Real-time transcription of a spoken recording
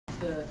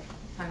the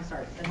time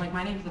starts. And like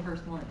my name's the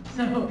first one.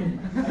 So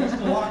I used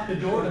to lock the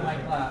door to my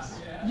class.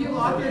 you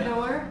lock your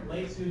door?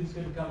 Late students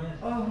couldn't come in.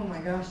 Oh my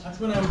gosh. That's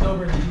when I was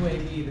over in the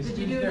UAE. The Did you students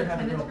do there an had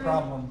a real attendance grade?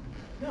 problem.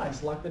 No, I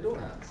just locked the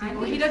door.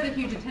 Well, he does a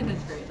huge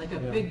attendance grade, like a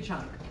Yeah. big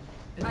chunk.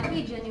 I'd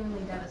be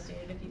genuinely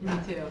devastated if you did Me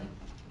that. too.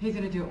 He's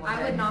gonna do it one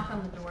day. I would knock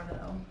on the door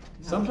though.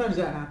 Sometimes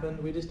that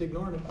happened. We just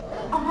ignored him.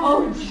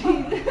 Oh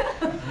jeez.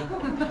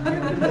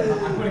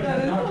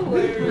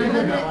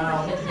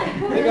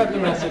 They got the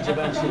message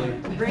eventually.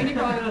 Brandy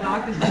probably gonna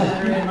knock this door.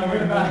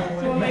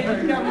 So like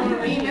you got more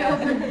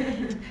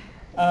emails.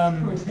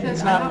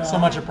 It's not so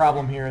much a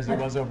problem here as it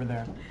was over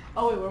there.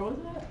 Oh wait, where was it?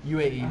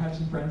 UAE. I have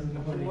some friends in the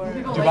hoodie. Does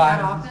it go Dubai. like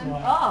that often?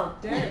 Oh,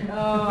 dang.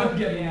 Oh,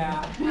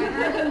 yeah. I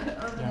heard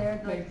over Yeah.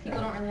 there, like,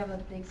 people don't really have a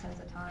big sense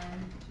of time,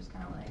 which is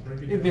kind of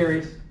like. It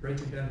varies.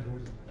 Breaking down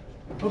doors.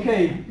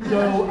 Okay,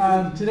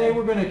 so today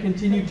we're going to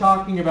continue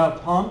talking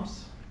about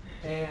pumps,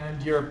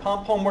 and your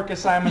pump homework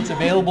assignment's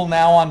available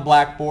now on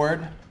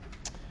Blackboard.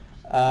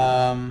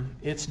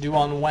 It's due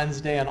on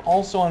Wednesday, and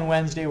also on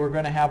Wednesday we're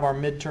going to have our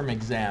midterm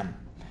exam.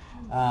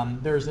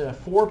 There's a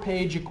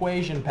 4-page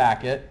equation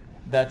packet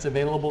that's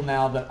available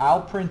now that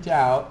I'll print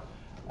out.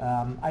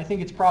 I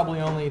think it's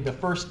probably only the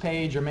first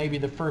page or maybe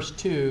the first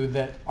 2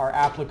 that are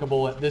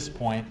applicable at this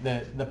point.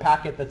 The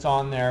packet that's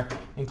on there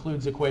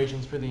includes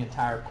equations for the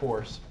entire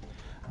course.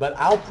 But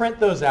I'll print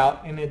those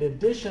out, and in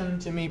addition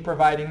to me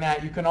providing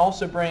that, you can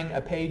also bring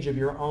a page of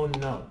your own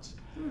notes.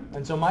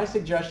 And so my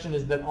suggestion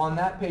is that on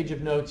that page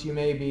of notes you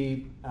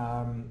maybe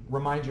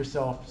remind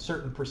yourself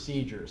certain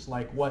procedures,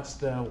 like what's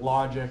the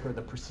logic or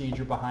the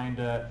procedure behind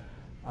a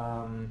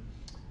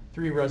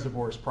 3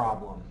 reservoirs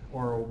problem,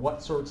 or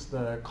what sorts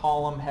the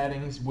column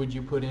headings would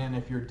you put in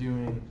if you're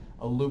doing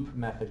a loop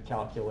method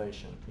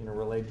calculation,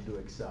 related to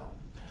Excel.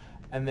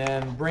 And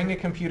then bring a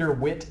computer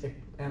with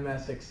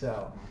MS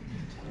Excel.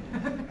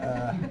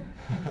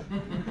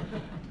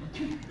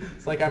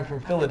 It's like I'm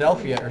from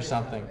Philadelphia or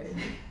something.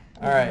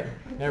 All right,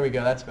 there we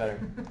go, that's better.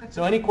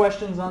 So any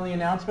questions on the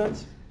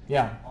announcements?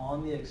 Yeah.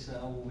 On the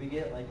Excel, will we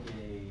get like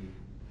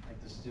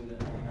the student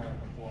the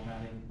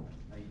formatting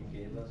that you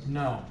gave us?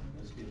 No.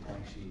 It'll just be a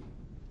blank sheet.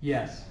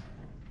 Yes.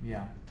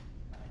 Yeah.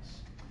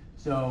 Nice.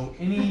 So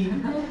any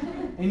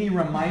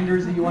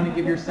reminders that you want to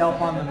give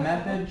yourself on the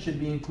method should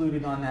be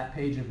included on that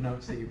page of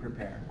notes that you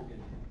prepare.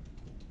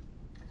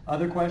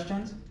 Other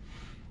questions?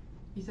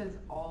 He says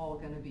all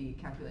gonna be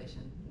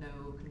calculation, no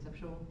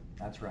conceptual.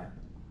 That's right.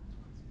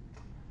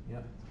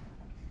 Yep.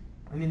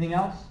 Anything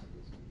else?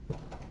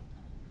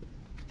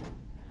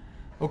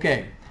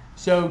 Okay,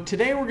 so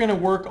today we're going to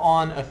work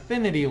on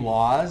affinity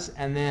laws,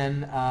 and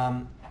then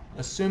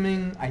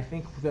assuming I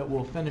think that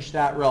we'll finish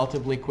that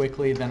relatively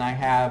quickly, then I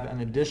have an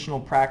additional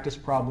practice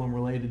problem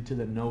related to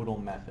the nodal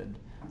method,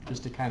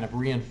 just to kind of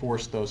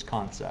reinforce those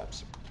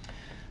concepts.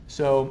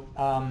 So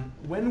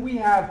when we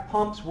have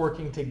pumps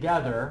working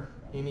together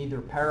in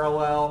either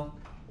parallel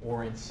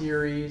or in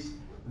series,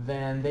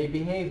 then they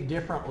behave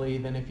differently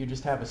than if you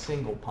just have a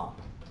single pump.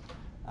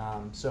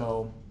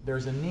 So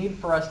there's a need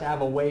for us to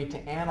have a way to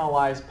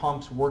analyze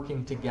pumps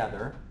working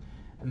together.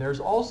 And there's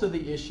also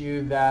the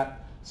issue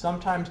that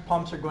sometimes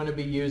pumps are going to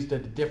be used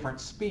at a different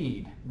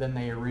speed than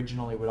they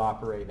originally would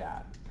operate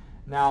at.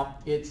 Now,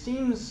 it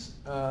seems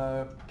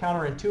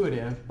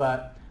counterintuitive,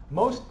 but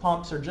most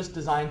pumps are just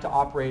designed to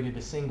operate at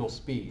a single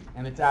speed,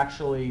 and it's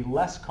actually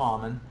less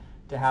common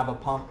to have a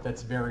pump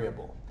that's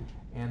variable.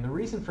 And the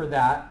reason for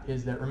that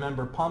is that,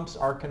 remember, pumps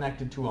are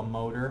connected to a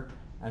motor,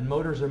 and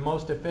motors are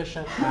most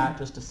efficient at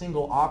just a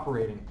single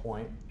operating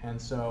point. And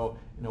so,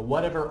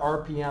 whatever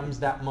RPMs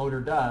that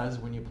motor does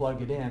when you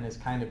plug it in is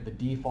kind of the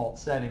default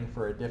setting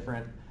for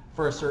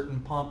a certain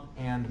pump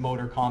and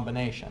motor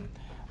combination.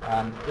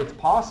 It's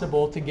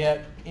possible to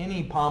get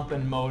any pump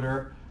and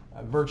motor,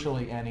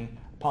 virtually any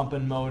pump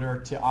and motor,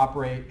 to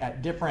operate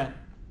at different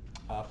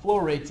flow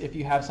rates if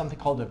you have something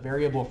called a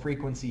variable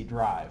frequency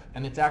drive.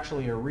 And it's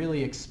actually a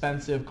really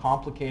expensive,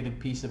 complicated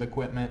piece of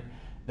equipment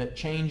that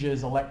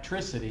changes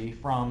electricity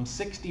from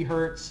 60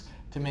 hertz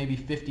to maybe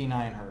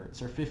 59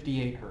 hertz or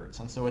 58 hertz.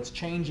 And so it's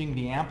changing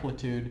the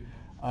amplitude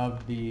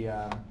of the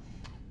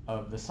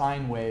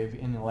sine wave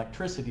in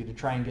electricity to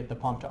try and get the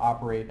pump to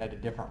operate at a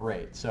different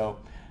rate. So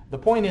the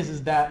point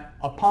is that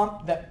a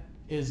pump that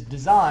is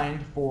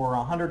designed for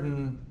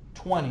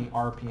 120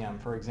 RPM,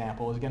 for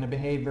example, is going to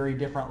behave very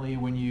differently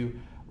when you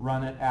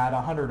run it at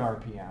 100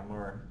 RPM,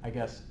 or I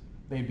guess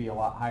they'd be a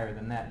lot higher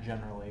than that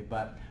generally.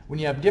 But when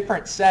you have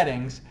different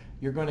settings,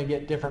 you're going to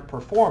get different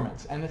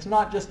performance. And it's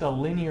not just a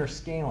linear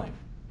scaling.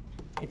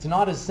 It's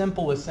not as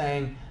simple as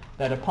saying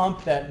that a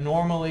pump that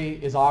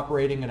normally is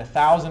operating at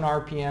 1,000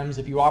 RPMs,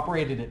 if you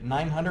operate it at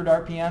 900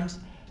 RPMs,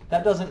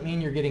 that doesn't mean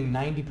you're getting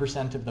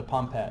 90% of the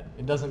pump head.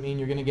 It doesn't mean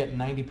you're going to get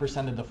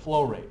 90% of the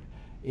flow rate.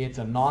 It's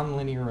a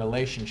nonlinear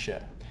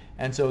relationship.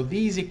 And so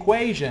these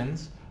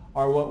equations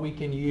are what we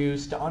can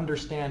use to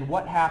understand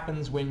what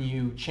happens when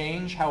you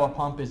change how a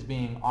pump is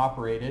being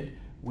operated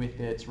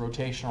with its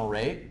rotational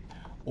rate,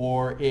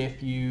 or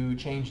if you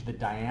change the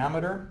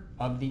diameter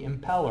of the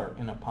impeller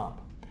in a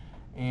pump.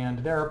 And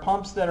there are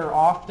pumps that are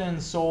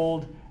often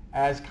sold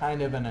as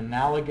kind of an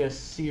analogous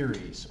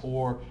series,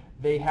 or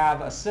they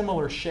have a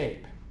similar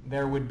shape.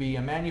 There would be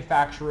a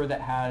manufacturer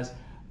that has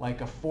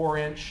like a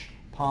 4-inch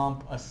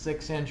pump, a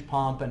 6-inch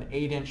pump, an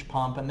 8-inch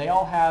pump, and they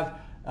all have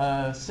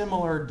a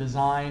similar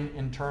design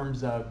in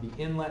terms of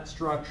the inlet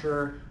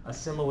structure, a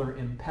similar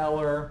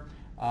impeller,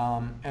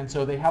 and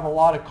so they have a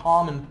lot of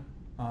common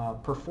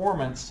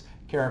performance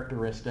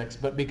characteristics,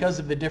 but because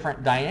of the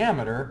different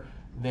diameter,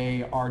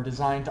 they are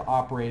designed to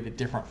operate at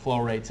different flow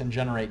rates and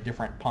generate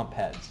different pump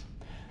heads.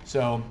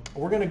 So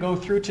we're going to go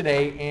through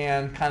today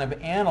and kind of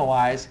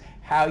analyze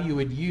how you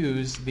would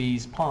use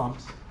these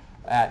pumps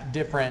at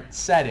different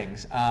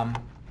settings.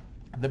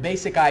 The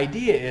basic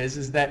idea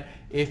is that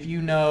if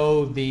you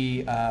know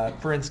the,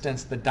 for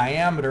instance, the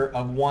diameter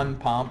of one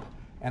pump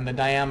and the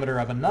diameter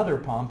of another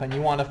pump, and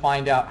you want to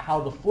find out how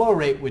the flow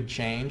rate would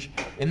change,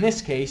 in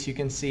this case you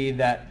can see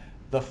that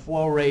the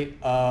flow rate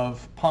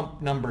of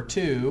pump number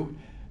 2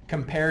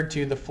 compared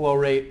to the flow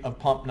rate of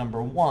pump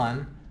number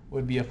 1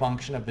 would be a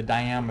function of the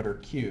diameter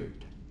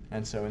cubed.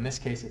 And so in this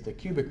case it's a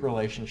cubic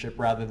relationship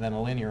rather than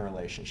a linear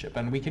relationship.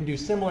 And we can do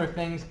similar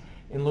things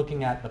in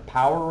looking at the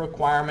power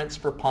requirements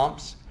for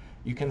pumps.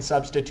 You can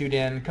substitute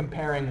in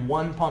comparing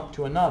one pump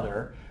to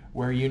another,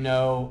 where you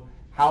know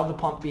how the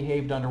pump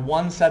behaved under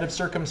one set of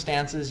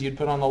circumstances you'd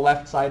put on the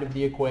left side of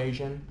the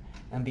equation,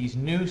 and these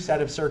new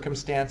set of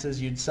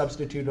circumstances you'd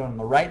substitute on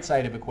the right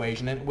side of the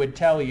equation, and it would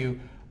tell you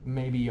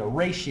maybe a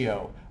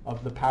ratio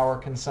of the power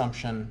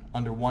consumption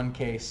under one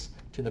case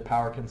to the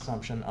power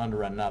consumption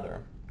under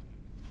another.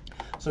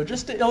 So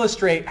just to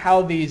illustrate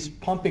how these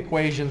pump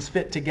equations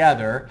fit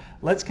together,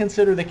 let's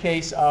consider the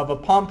case of a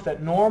pump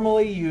that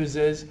normally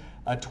uses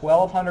a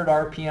 1200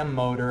 RPM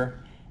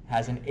motor,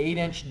 has an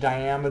 8-inch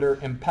diameter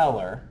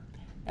impeller,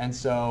 and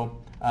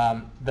so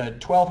the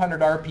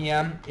 1200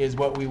 RPM is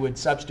what we would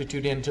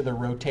substitute into the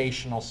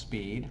rotational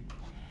speed.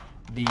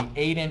 The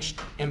 8-inch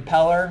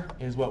impeller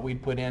is what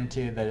we'd put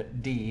into the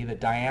D, the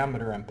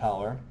diameter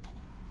impeller.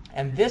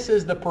 And this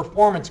is the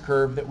performance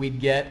curve that we'd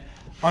get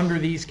under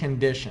these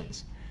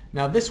conditions.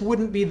 Now this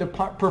wouldn't be the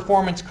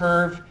performance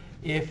curve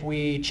if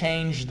we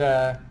change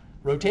the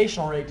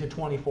rotational rate to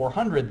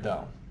 2400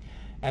 though.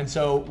 And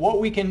so what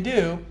we can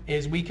do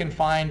is we can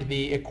find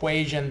the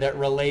equation that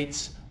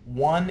relates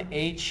one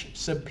H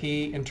sub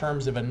P in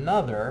terms of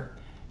another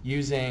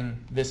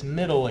using this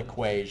middle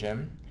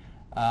equation.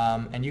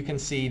 And you can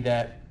see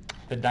that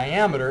the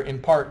diameter in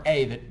part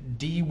A, that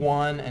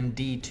D1 and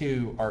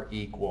D2 are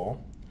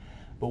equal.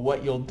 But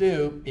what you'll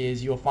do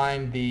is you'll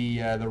find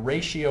the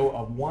ratio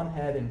of one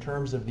head in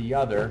terms of the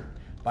other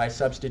by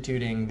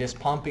substituting this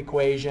pump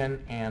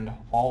equation and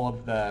all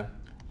of the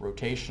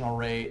rotational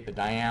rate, the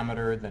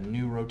diameter, the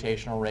new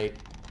rotational rate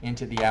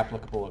into the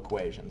applicable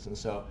equations. And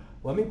so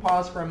let me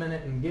pause for a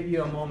minute and give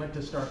you a moment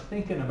to start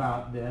thinking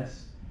about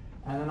this,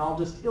 and then I'll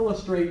just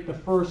illustrate the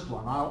first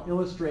one. I'll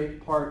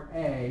illustrate part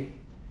A,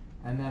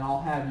 and then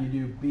I'll have you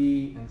do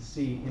B and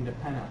C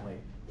independently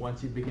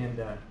once you begin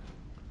to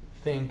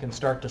think and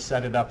start to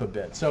set it up a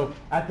bit. So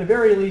at the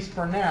very least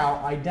for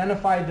now,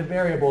 identify the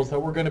variables that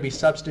we're going to be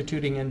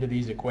substituting into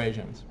these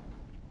equations.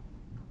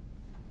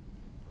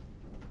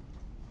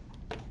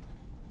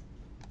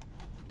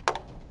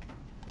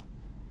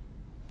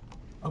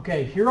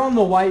 Okay, here on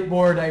the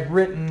whiteboard I've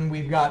written,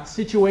 we've got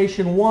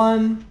situation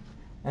 1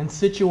 and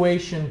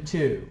situation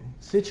 2.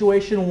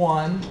 Situation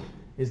 1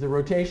 is the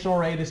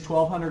rotational rate is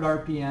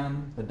 1200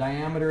 RPM, the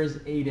diameter is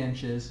 8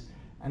 inches,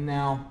 and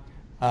now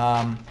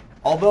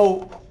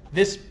although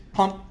this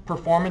pump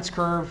performance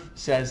curve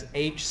says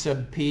H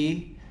sub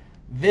P,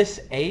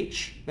 this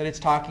H that it's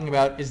talking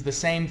about is the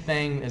same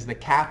thing as the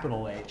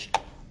capital H.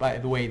 By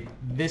the way,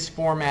 this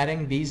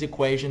formatting, these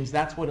equations,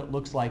 that's what it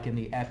looks like in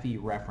the FE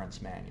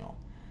reference manual.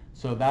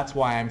 So that's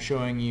why I'm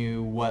showing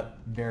you what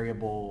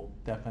variable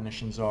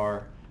definitions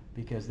are,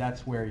 because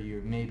that's where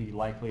you may be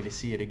likely to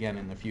see it again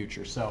in the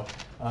future. So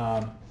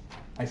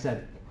I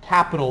said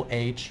capital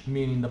H,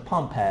 meaning the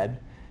pump head,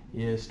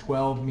 is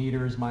 12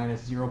 meters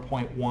minus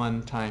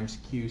 0.1 times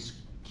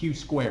Q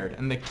squared.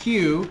 And the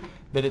Q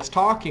that it's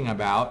talking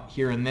about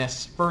here in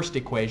this first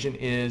equation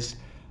is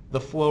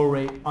the flow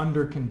rate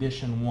under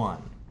condition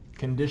 1.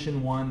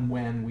 Condition 1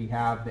 when we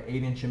have the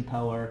 8-inch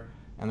impeller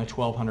and the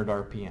 1200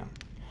 RPM.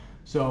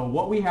 So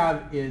what we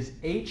have is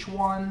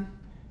H1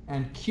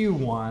 and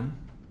Q1,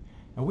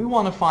 and we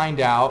want to find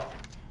out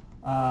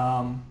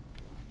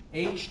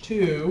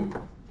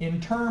H2 in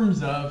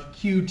terms of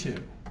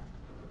Q2.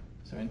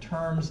 So in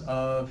terms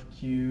of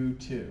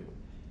Q2.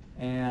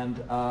 And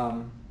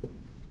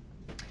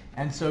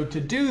so to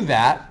do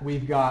that,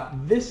 we've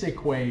got this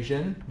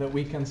equation that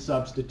we can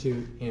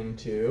substitute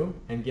into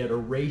and get a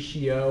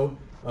ratio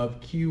of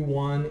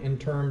Q1 in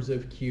terms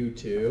of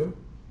Q2.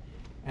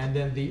 And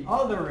then the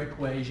other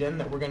equation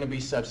that we're going to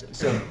be substituting,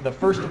 so the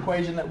first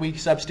equation that we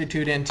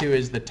substitute into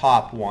is the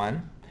top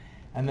one.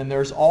 And then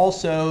there's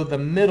also the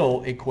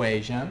middle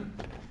equation,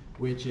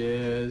 which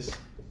is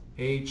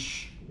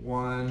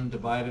H1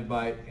 divided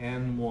by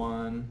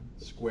N1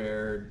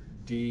 squared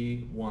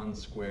D1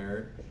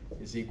 squared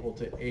is equal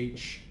to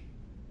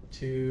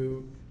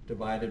H2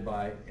 divided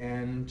by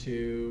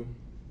N2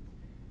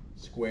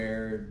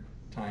 squared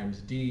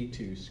times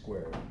D2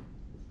 squared.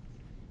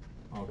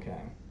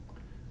 Okay.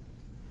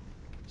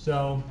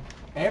 So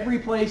every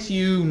place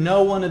you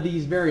know one of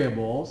these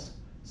variables,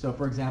 so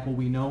for example,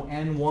 we know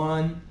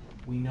N1,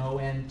 we know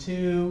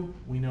N2,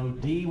 we know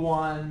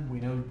D1, we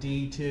know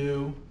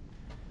D2.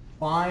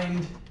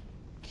 Find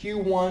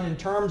Q1 in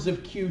terms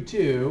of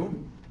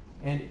Q2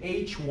 and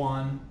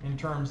H1 in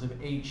terms of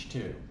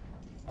H2.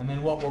 And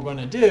then what we're going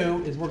to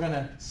do is we're going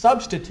to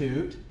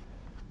substitute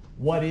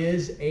what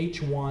is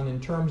H1 in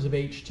terms of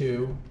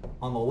H2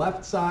 on the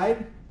left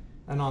side,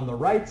 and on the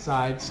right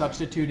side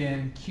substitute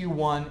in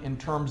Q1 in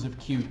terms of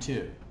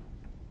Q2.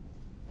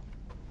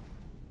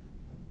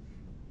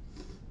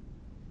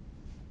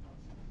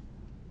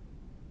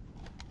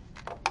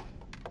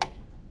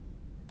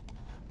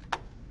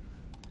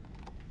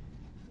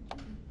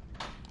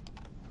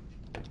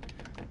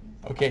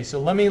 Okay,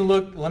 so let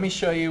me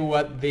show you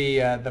what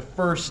the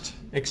first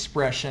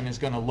expression is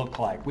going to look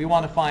like. We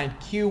want to find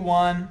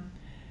Q1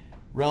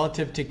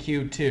 relative to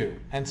Q2.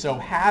 And so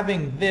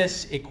having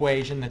this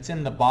equation that's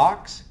in the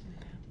box,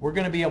 we're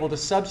going to be able to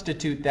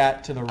substitute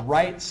that to the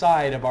right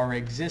side of our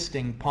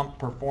existing pump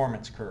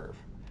performance curve.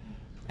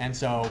 And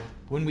so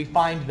when we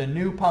find the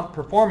new pump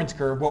performance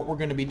curve, what we're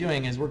going to be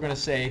doing is we're going to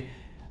say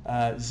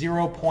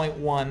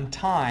 0.1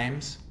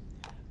 times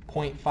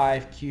 0.5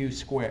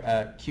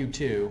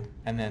 Q2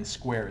 and then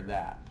square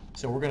that.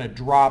 So we're going to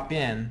drop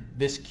in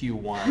this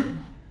Q1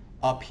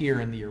 up here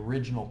in the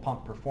original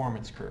pump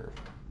performance curve.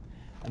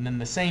 And then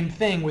the same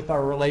thing with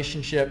our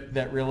relationship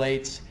that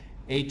relates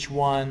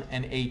H1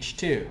 and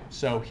H2.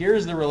 So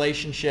here's the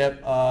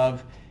relationship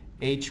of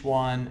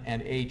H1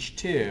 and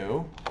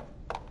H2.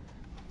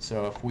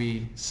 So if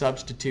we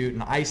substitute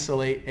and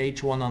isolate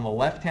H1 on the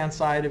left-hand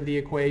side of the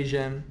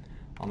equation,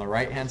 on the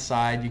right-hand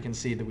side you can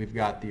see that we've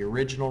got the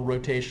original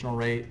rotational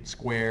rate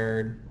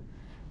squared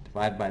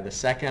divided by the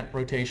second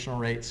rotational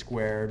rate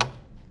squared.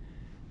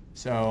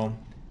 So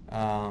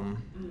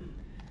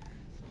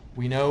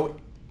we know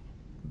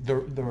the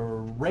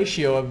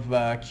ratio of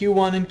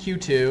Q1 and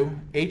Q2,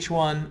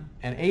 H1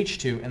 and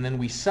H2, and then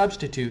we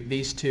substitute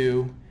these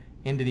two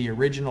into the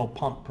original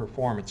pump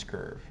performance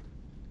curve.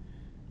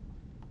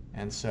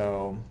 And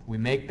so we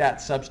make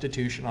that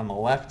substitution on the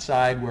left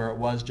side where it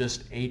was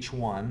just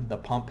H1, the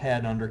pump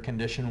head under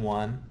condition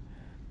 1.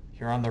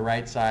 Here on the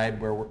right side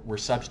where we're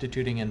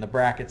substituting in the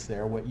brackets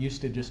there what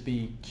used to just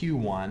be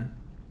Q1.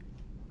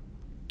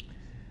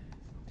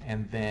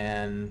 And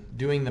then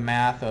doing the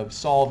math of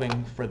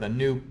solving for the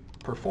new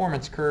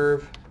performance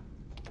curve.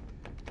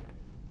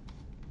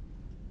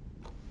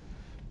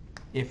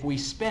 If we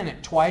spin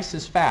it twice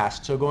as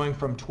fast, so going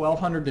from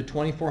 1200 to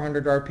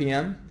 2400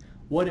 RPM,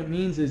 what it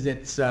means is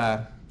it's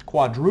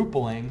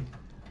quadrupling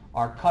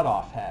our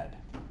cutoff head.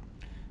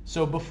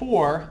 So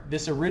before,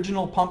 this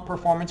original pump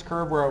performance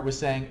curve where it was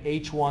saying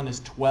H1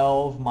 is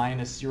 12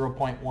 minus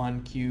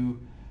 0.1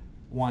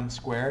 Q1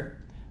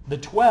 squared, the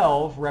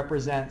 12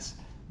 represents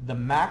the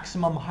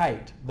maximum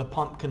height the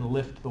pump can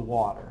lift the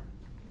water.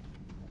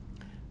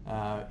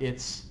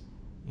 It's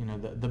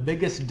the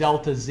biggest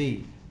delta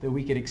Z that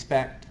we could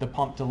expect the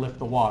pump to lift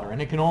the water.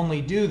 And it can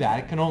only do that,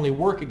 it can only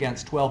work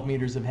against 12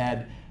 meters of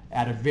head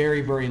at a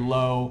very, very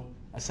low,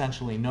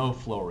 essentially no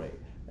flow rate.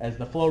 As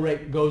the flow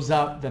rate goes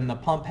up, then the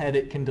pump head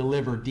it can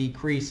deliver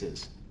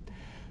decreases.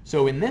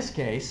 So in this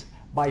case,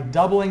 by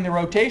doubling the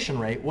rotation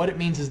rate, what it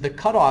means is the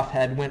cutoff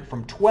head went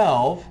from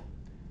 12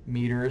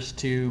 meters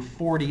to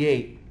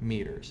 48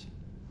 meters.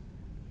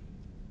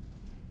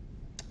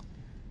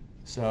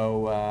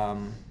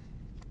 So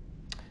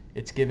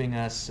it's giving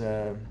us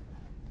a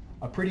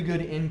pretty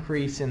good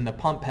increase in the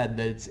pump head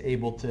that it's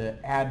able to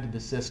add to the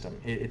system.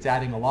 It's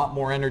adding a lot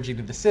more energy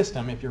to the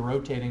system if you're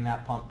rotating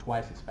that pump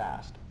twice as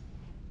fast.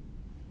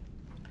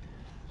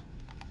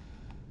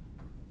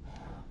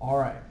 All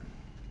right.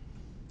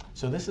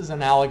 So this is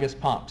analogous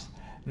pumps.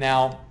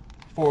 Now,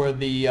 for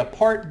the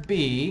part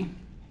B,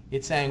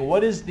 it's saying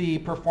what is the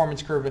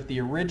performance curve if the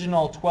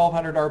original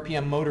 1200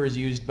 RPM motor is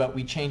used, but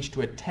we change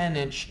to a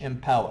 10-inch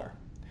impeller.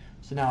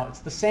 So now it's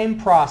the same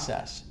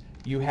process.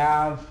 You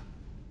have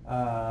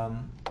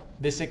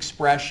this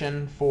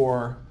expression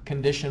for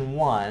condition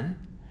 1,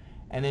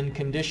 and in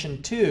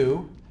condition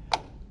 2,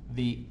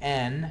 the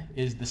N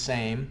is the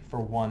same for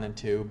 1 and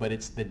 2, but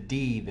it's the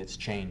D that's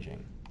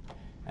changing.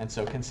 And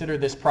so consider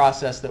this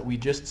process that we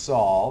just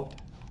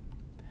solved.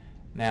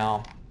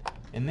 Now,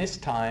 in this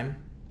time,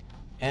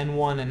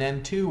 N1 and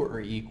N2 are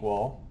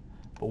equal,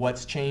 but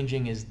what's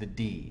changing is the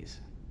D's.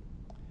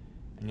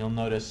 And you'll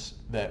notice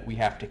that we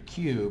have to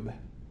cube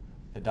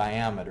the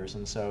diameters,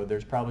 and so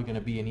there's probably going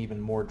to be an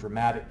even more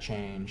dramatic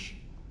change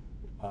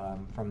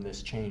from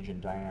this change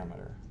in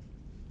diameter.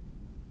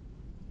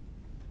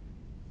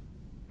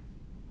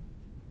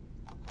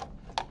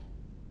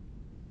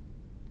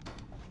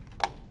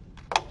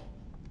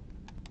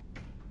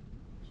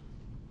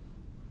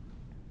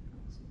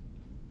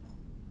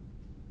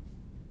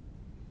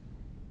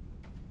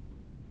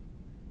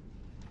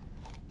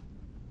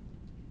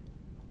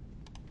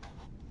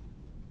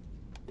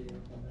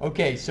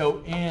 Okay,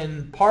 so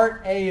in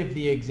part A of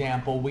the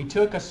example, we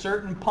took a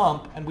certain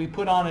pump and we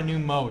put on a new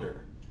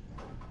motor.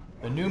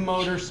 The new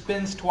motor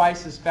spins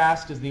twice as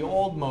fast as the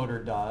old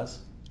motor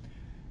does,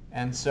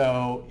 and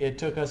so it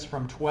took us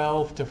from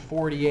 12 to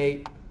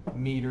 48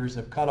 meters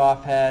of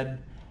cutoff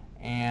head,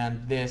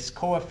 and this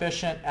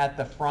coefficient at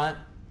the front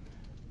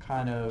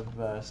kind of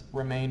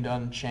remained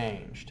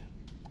unchanged.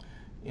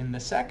 In the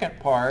second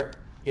part,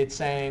 it's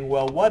saying,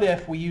 well, what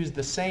if we use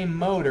the same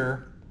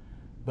motor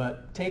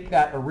but take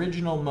that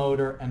original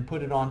motor and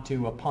put it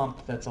onto a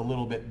pump that's a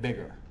little bit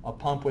bigger, a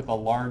pump with a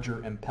larger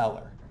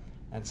impeller.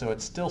 And so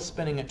it's still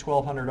spinning at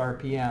 1200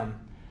 RPM,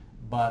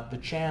 but the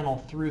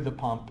channel through the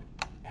pump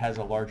has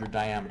a larger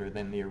diameter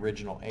than the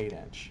original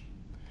 8-inch.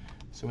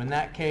 So in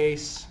that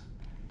case,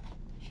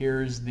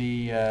 here's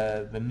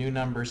the new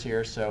numbers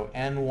here. So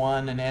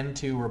N1 and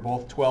N2 are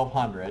both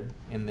 1200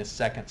 in this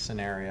second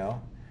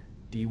scenario.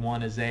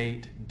 D1 is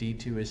 8,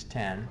 D2 is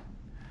 10.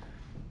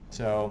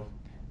 So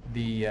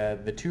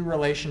the two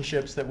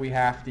relationships that we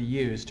have to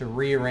use to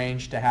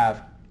rearrange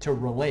to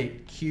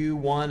relate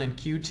Q1 and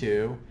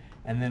Q2,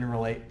 and then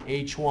relate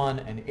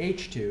H1 and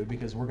H2,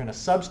 because we're going to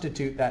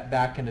substitute that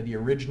back into the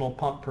original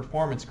pump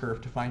performance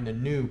curve to find a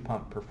new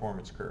pump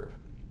performance curve.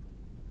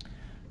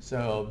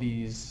 So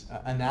these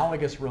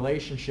analogous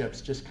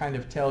relationships just kind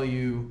of tell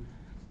you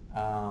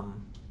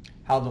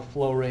how the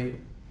flow rate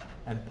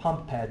and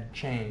pump head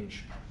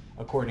change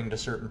according to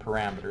certain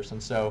parameters.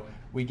 And so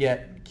we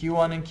get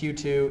Q1 and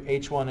Q2,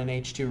 H1 and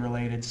H2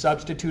 related,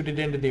 substituted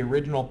into the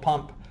original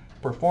pump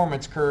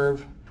performance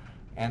curve,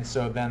 and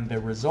so then the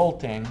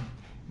resulting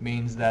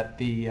means that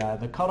the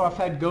cutoff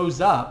head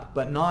goes up,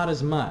 but not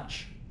as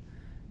much.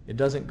 It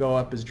doesn't go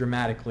up as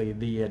dramatically.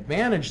 The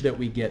advantage that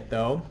we get,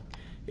 though,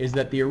 is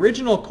that the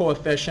original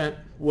coefficient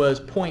was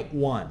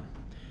 0.1.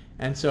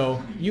 And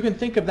so you can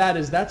think of that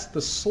as that's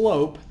the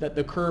slope that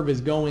the curve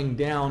is going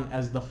down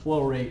as the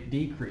flow rate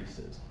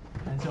decreases.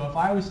 And so if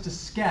I was to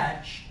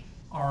sketch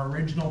our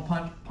original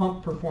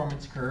pump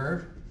performance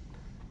curve,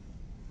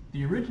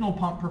 the original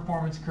pump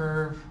performance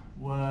curve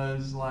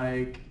was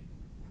like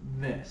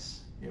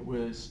this. It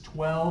was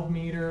 12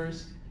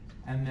 meters,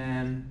 and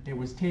then it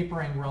was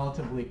tapering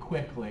relatively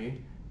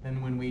quickly.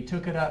 Then when we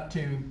took it up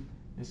to,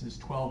 this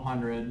is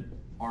 1200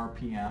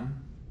 RPM,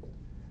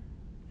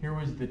 here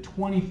was the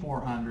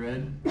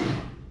 2400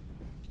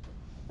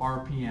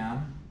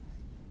 RPM,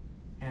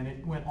 and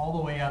it went all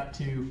the way up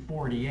to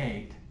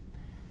 48.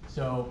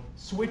 So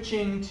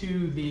switching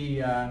to the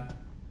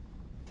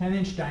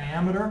 10-inch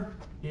diameter,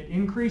 it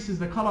increases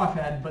the cutoff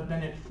head, but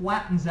then it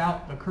flattens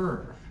out the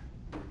curve.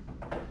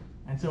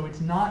 And so it's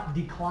not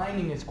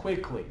declining as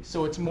quickly.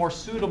 So it's more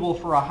suitable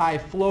for a high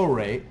flow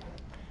rate.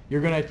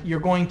 You're going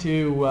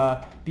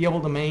to be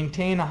able to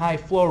maintain a high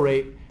flow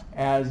rate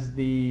as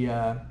the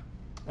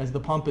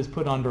pump is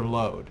put under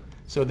load.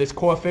 So this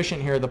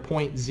coefficient here, the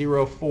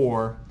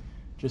 0.04,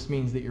 just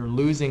means that you're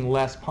losing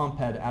less pump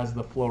head as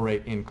the flow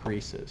rate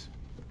increases.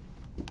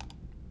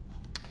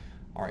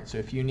 All right, so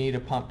if you need a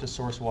pump to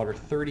source water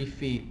 30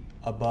 feet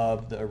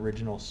above the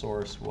original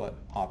source, what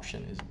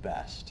option is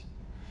best?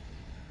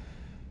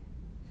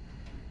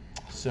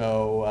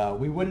 So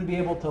we wouldn't be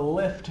able to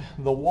lift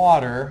the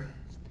water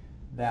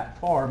that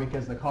far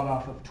because the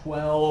cutoff of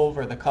 12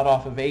 or the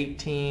cutoff of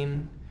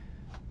 18.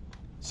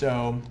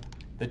 So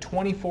the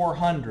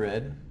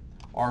 2400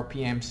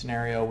 RPM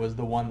scenario was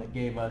the one that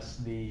gave us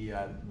the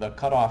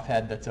cutoff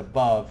head that's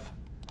above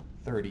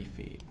 30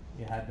 feet.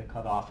 You had the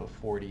cutoff of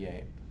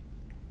 48.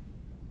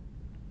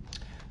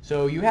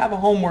 So you have a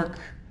homework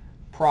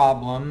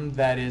problem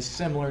that is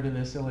similar to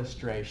this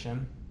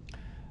illustration.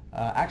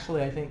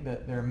 Actually, I think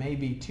that there may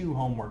be two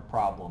homework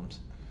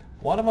problems.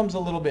 One of them's a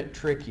little bit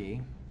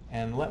tricky,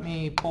 and let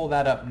me pull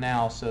that up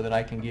now so that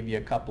I can give you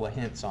a couple of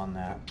hints on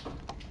that.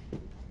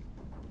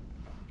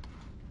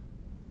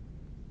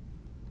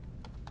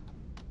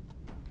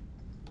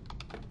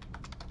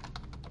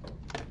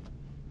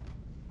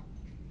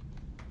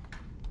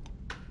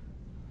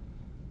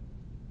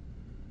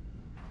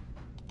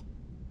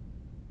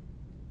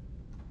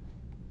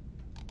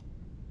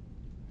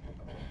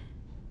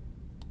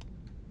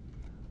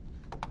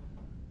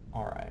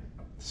 All right,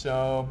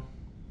 so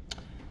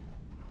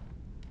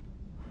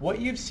what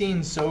you've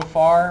seen so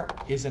far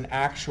is an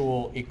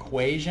actual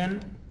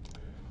equation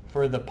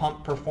for the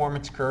pump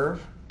performance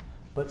curve,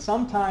 but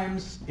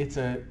sometimes it's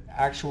an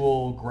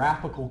actual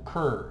graphical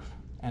curve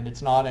and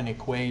it's not an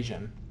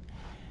equation.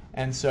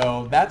 And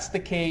so that's the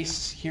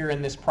case here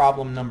in this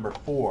problem number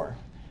 4.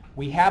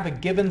 We have a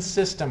given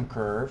system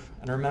curve,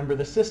 and remember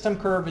the system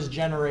curve is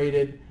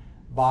generated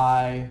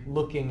by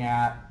looking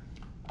at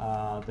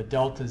the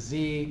delta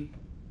Z,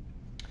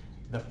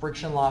 the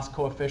friction loss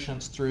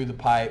coefficients through the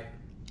pipe.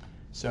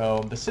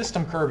 So the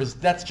system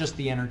curve that's just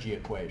the energy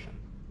equation,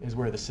 is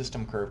where the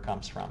system curve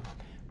comes from.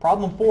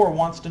 Problem 4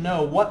 wants to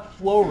know what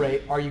flow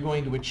rate are you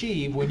going to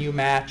achieve when you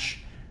match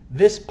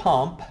this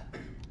pump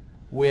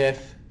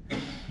with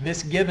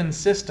this given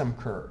system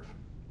curve.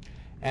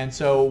 And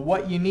so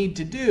what you need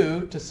to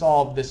do to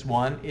solve this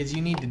one is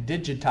you need to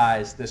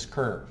digitize this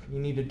curve. You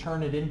need to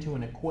turn it into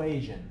an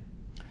equation.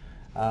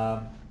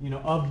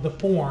 of the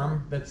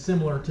form that's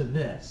similar to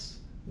this,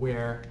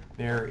 where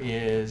there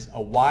is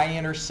a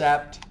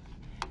y-intercept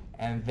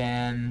and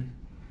then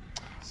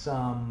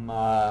some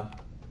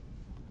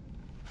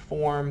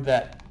form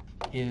that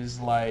is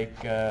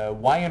like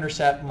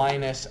y-intercept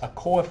minus a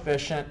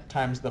coefficient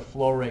times the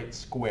flow rate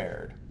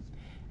squared.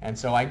 And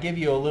so I give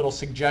you a little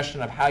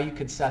suggestion of how you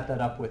could set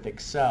that up with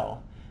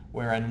Excel,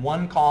 where in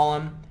one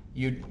column,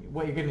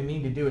 what you're going to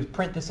need to do is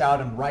print this out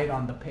and write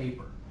on the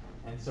paper.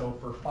 And so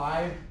for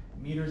 5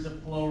 meters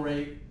of flow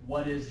rate,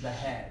 what is the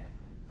head?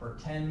 For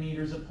 10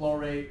 meters of flow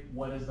rate,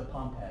 what is the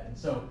pump head? And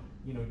so,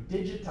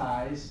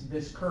 digitize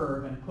this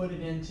curve and put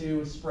it into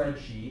a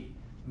spreadsheet,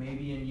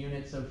 maybe in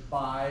units of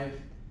 5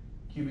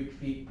 cubic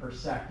feet per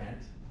second.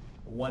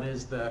 What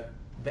is the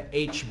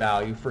H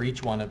value for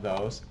each one of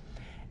those?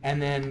 And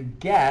then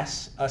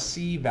guess a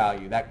C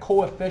value. That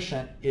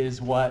coefficient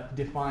is what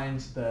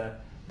defines the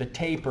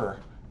taper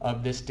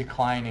of this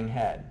declining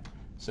head.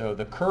 So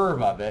the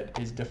curve of it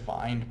is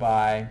defined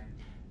by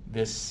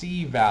this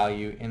C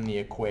value in the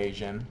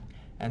equation.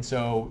 And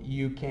so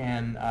you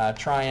can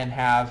try and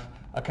have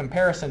a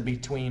comparison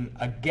between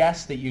a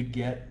guess that you'd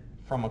get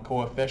from a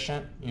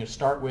coefficient.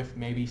 Start with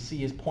maybe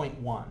C is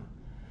 0.1.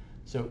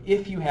 So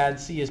if you had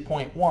C as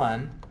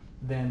 0.1,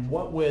 then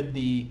what would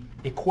the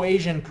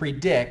equation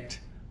predict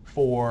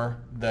for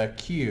the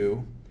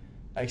Q,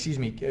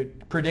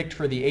 predict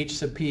for the H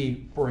sub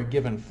P for a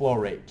given flow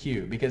rate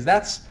Q? Because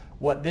that's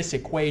what this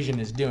equation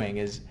is doing,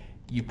 is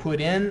you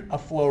put in a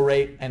flow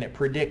rate and it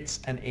predicts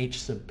an H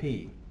sub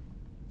P.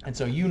 And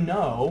so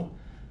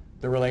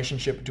the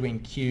relationship between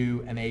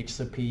Q and H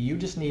sub P. You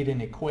just need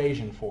an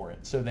equation for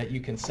it so that you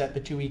can set the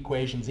two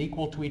equations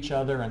equal to each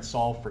other and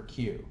solve for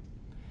Q.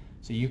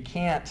 So you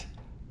can't,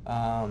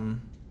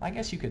 I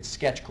guess you could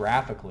sketch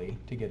graphically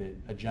to get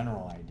a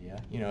general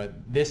idea.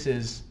 This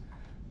is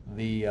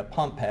the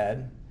pump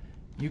head.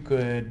 You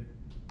could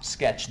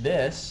sketch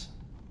this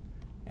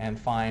and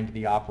find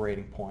the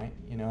operating point,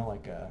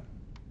 like a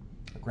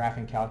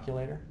graphing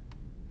calculator.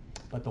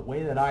 But the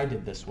way that I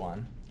did this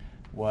one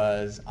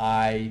was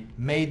I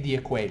made the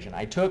equation.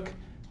 I took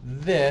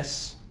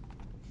this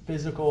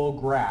physical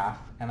graph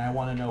and I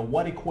want to know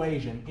what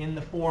equation in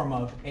the form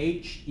of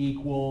H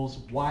equals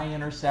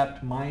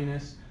y-intercept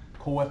minus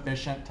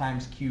coefficient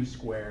times Q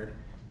squared.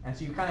 And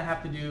so you kind of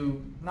have to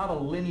do not a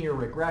linear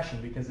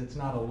regression because it's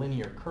not a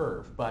linear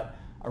curve, but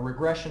a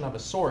regression of a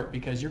sort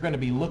because you're going to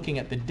be looking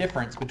at the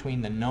difference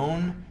between the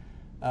known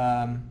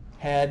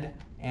head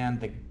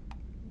and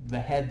the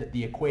head that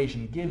the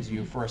equation gives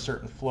you for a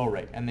certain flow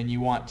rate. And then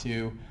you want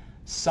to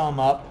sum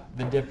up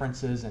the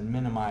differences and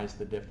minimize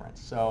the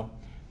difference. So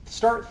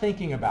start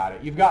thinking about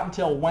it. You've got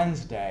until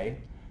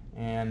Wednesday,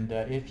 and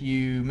if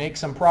you make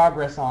some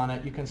progress on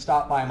it, you can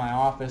stop by my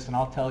office and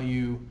I'll tell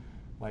you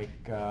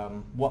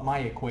what my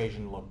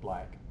equation looked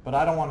like. But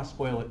I don't want to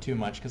spoil it too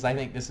much because I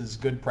think this is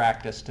good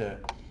practice to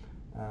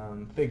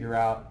figure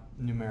out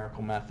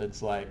numerical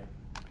methods like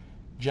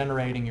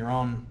generating your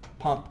own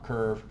pump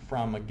curve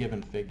from a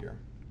given figure.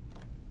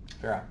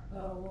 Farrah?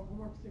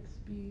 Homework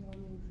 6B on the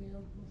exam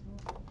as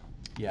well.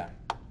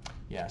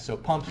 Yeah, so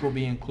pumps will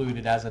be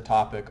included as a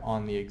topic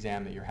on the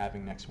exam that you're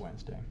having next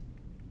Wednesday.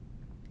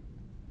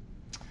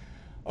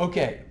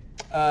 Okay,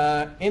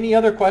 any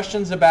other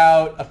questions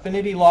about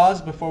affinity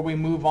laws before we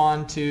move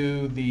on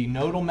to the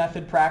nodal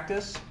method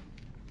practice?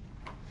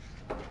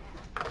 Okay.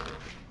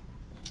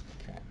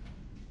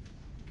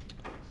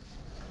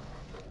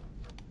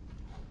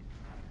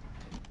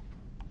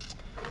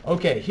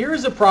 Okay,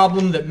 here's a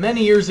problem that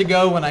many years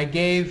ago when I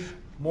gave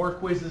more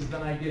quizzes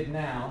than I did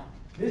now,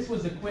 this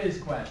was a quiz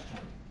question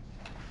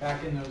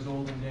back in those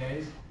olden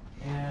days.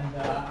 And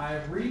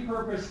I've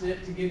repurposed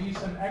it to give you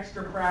some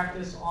extra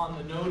practice on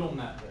the nodal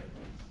method.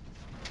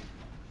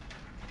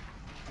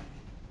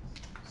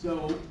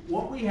 So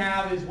what we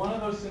have is one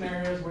of those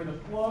scenarios where the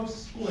flow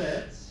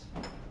splits.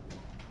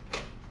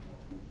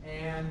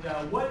 And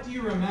what do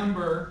you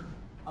remember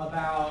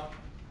about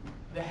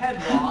the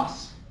head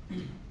loss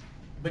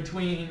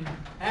between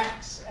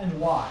X and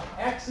Y?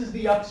 X is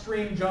the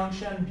upstream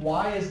junction,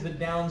 Y is the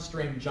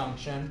downstream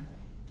junction.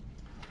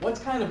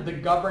 What's kind of the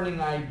governing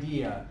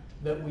idea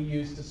that we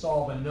use to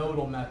solve a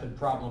nodal method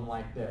problem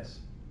like this?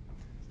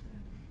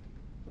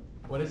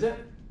 What is it?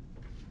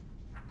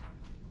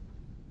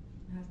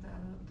 It has to add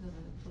up to the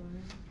flow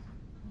rate.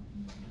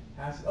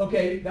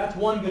 Okay, that's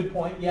one good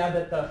point. Yeah,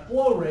 that the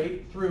flow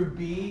rate through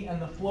B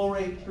and the flow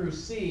rate through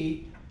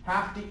C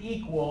have to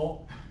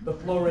equal the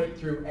flow rate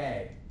through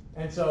A.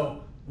 And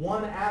so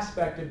one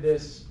aspect of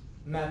this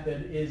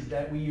method is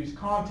that we use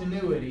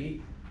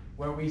continuity,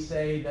 where we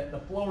say that the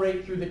flow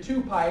rate through the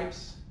two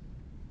pipes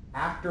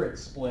after it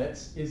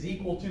splits is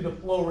equal to the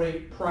flow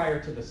rate prior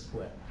to the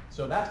split.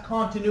 So that's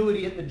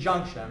continuity at the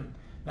junction.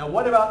 Now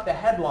what about the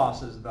head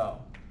losses though?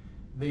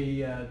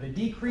 The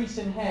decrease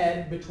in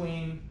head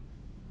between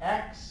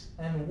X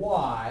and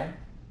Y,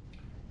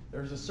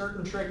 there's a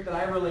certain trick that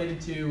I related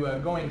to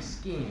going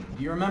skiing.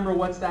 Do you remember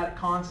what's that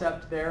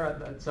concept there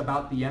that's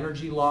about the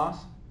energy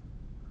loss?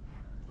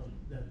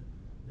 That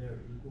they're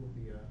equal,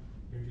 the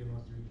energy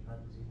loss through each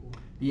pipe is equal.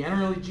 The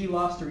energy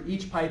loss through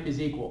each pipe is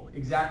equal.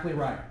 Exactly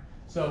right.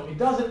 So it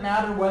doesn't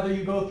matter whether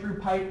you go through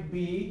pipe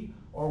B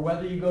or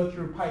whether you go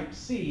through pipe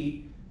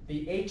C,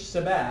 the H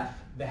sub F,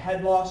 the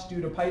head loss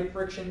due to pipe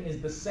friction,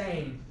 is the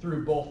same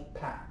through both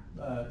paths.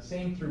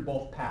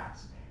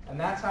 And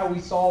that's how we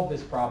solve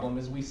this problem,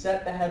 is we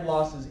set the head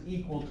losses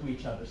equal to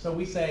each other. So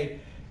we say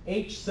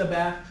H sub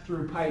F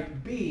through pipe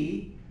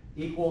B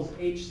equals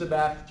H sub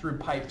F through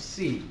pipe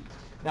C.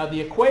 Now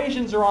the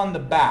equations are on the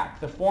back,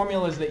 the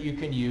formulas that you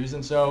can use,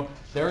 and so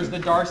there's the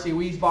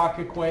Darcy-Weisbach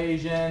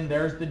equation,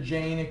 there's the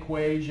Jane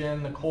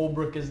equation, the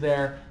Colebrook is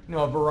there,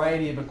 a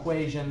variety of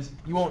equations.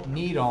 You won't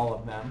need all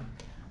of them.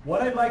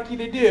 What I'd like you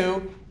to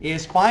do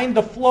is find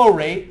the flow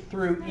rate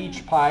through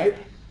each pipe,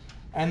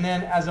 and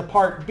then as a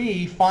part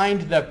B,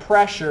 find the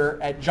pressure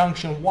at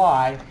junction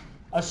Y,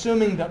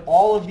 assuming that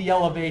all of the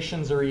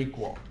elevations are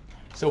equal.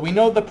 So we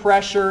know the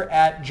pressure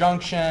at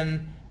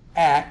junction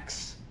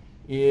X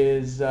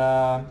is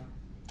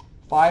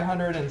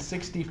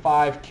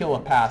 565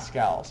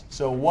 kilopascals.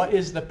 So what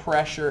is the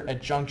pressure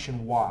at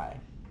junction Y?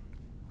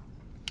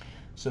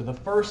 So the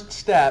first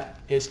step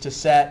is to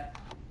set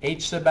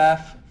H sub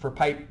F for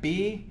pipe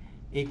B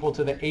equal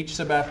to the H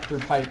sub F through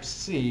pipe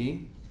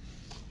C,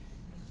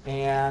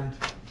 and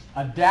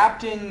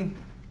adapting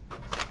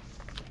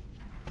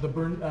the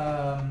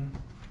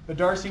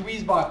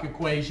Darcy-Weisbach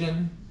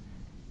equation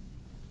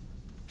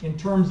in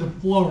terms of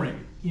flow rate.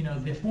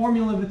 The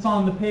formula that's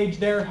on the page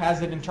there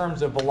has it in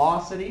terms of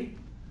velocity,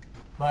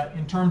 but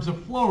in terms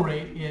of flow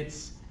rate,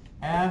 it's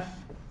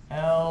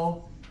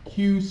FLQ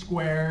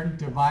squared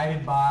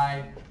divided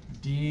by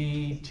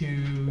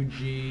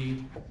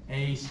D2GA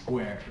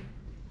squared.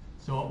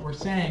 So what we're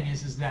saying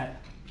is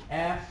that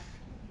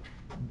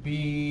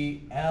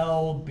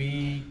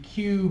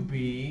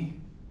FBLBQB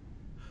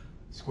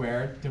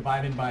squared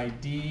divided by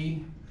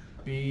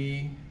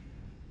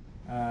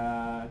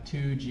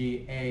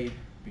DB2GA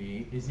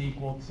is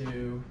equal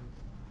to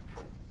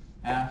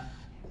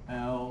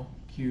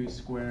FLQ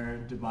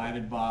squared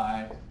divided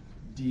by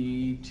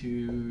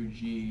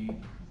D2GA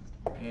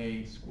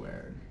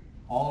squared.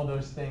 All of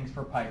those things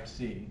for pipe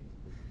C.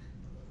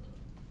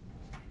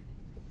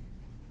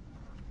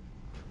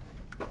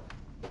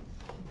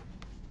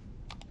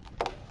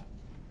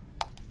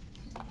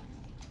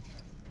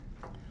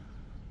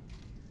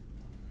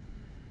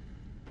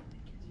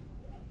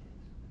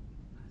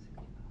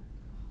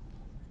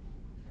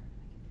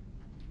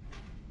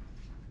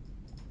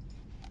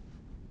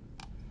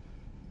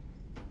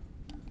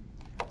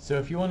 So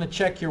if you want to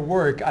check your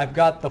work, I've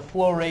got the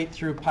flow rate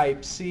through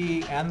pipe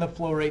C and the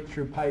flow rate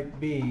through pipe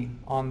B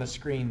on the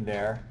screen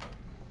there.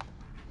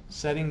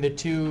 Setting the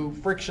two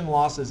friction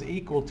losses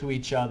equal to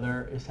each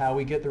other is how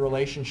we get the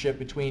relationship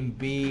between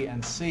B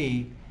and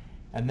C,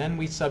 and then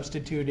we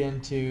substitute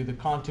into the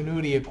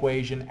continuity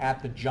equation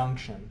at the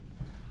junction,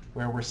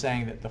 where we're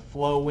saying that the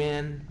flow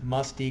in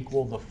must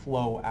equal the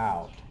flow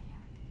out.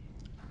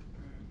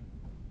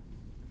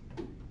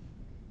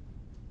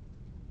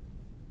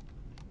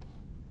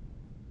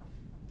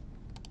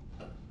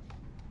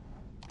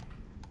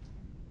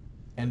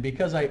 And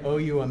because I owe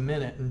you a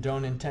minute and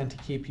don't intend to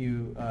keep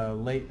you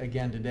late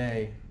again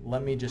today,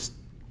 let me just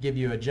give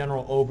you a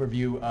general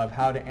overview of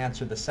how to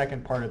answer the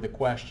second part of the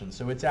question.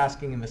 So it's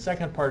asking in the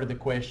second part of the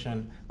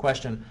question,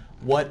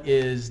 what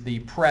is the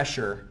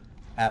pressure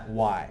at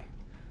Y?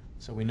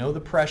 So we know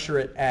the pressure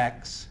at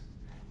X.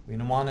 We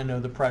want to know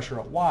the pressure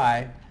at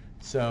Y.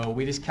 So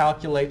we just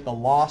calculate the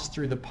loss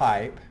through the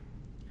pipe.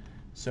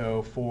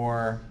 So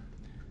for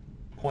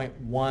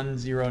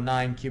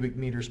 0.109 cubic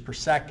meters per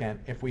second,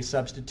 if we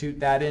substitute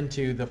that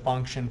into the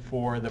function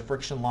for the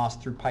friction loss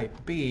through pipe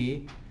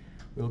B,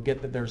 we'll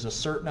get that there's a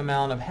certain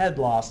amount of head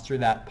loss through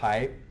that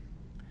pipe.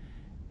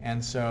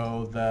 And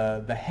so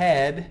the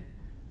head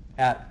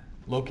at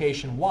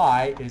location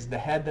Y is the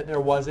head that there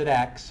was at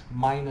X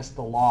minus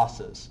the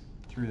losses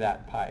through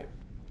that pipe.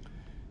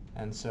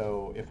 And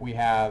so if we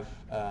have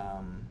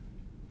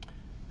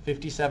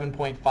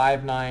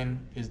 57.59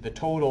 is the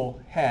total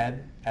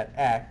head at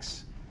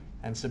X,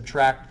 and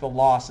subtract the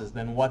losses,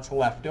 then what's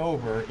left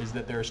over is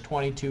that there's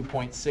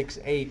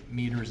 22.68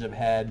 meters of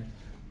head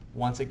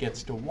once it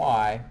gets to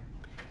Y,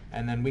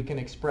 and then we can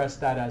express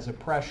that as a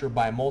pressure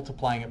by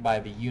multiplying it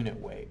by the unit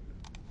weight.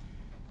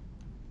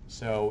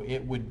 So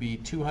it would be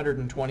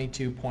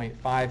 222.5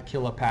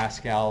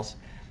 kilopascals,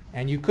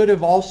 and you could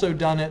have also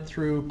done it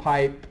through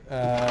pipe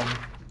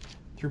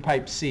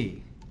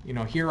C.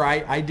 Here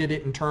I did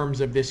it in terms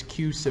of this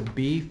Q sub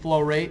B flow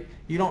rate.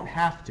 You don't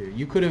have to.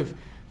 You could have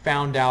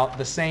found out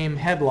the same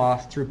head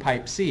loss through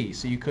pipe C.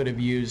 So you could have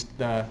used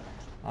the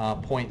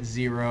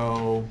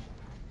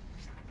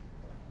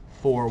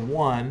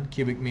 0.041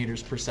 cubic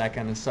meters per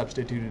second and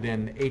substituted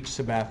in H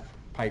sub F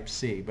pipe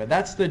C. But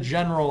that's the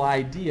general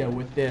idea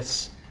with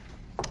this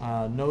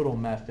nodal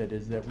method,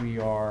 is that we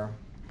are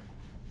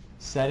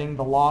setting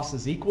the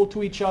losses equal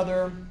to each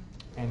other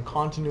and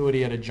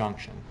continuity at a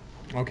junction.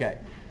 Okay,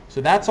 so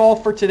that's all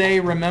for today.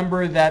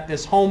 Remember that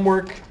this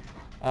homework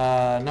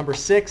Number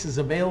 6 is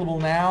available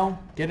now.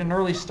 Get an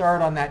early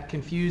start on that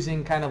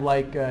confusing kind of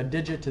like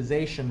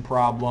digitization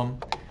problem.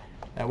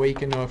 That way you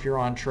can know if you're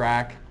on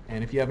track.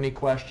 And if you have any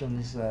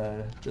questions,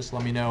 just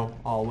let me know.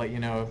 I'll let you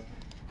know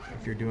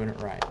if you're doing it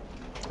right.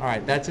 All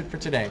right, that's it for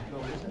today.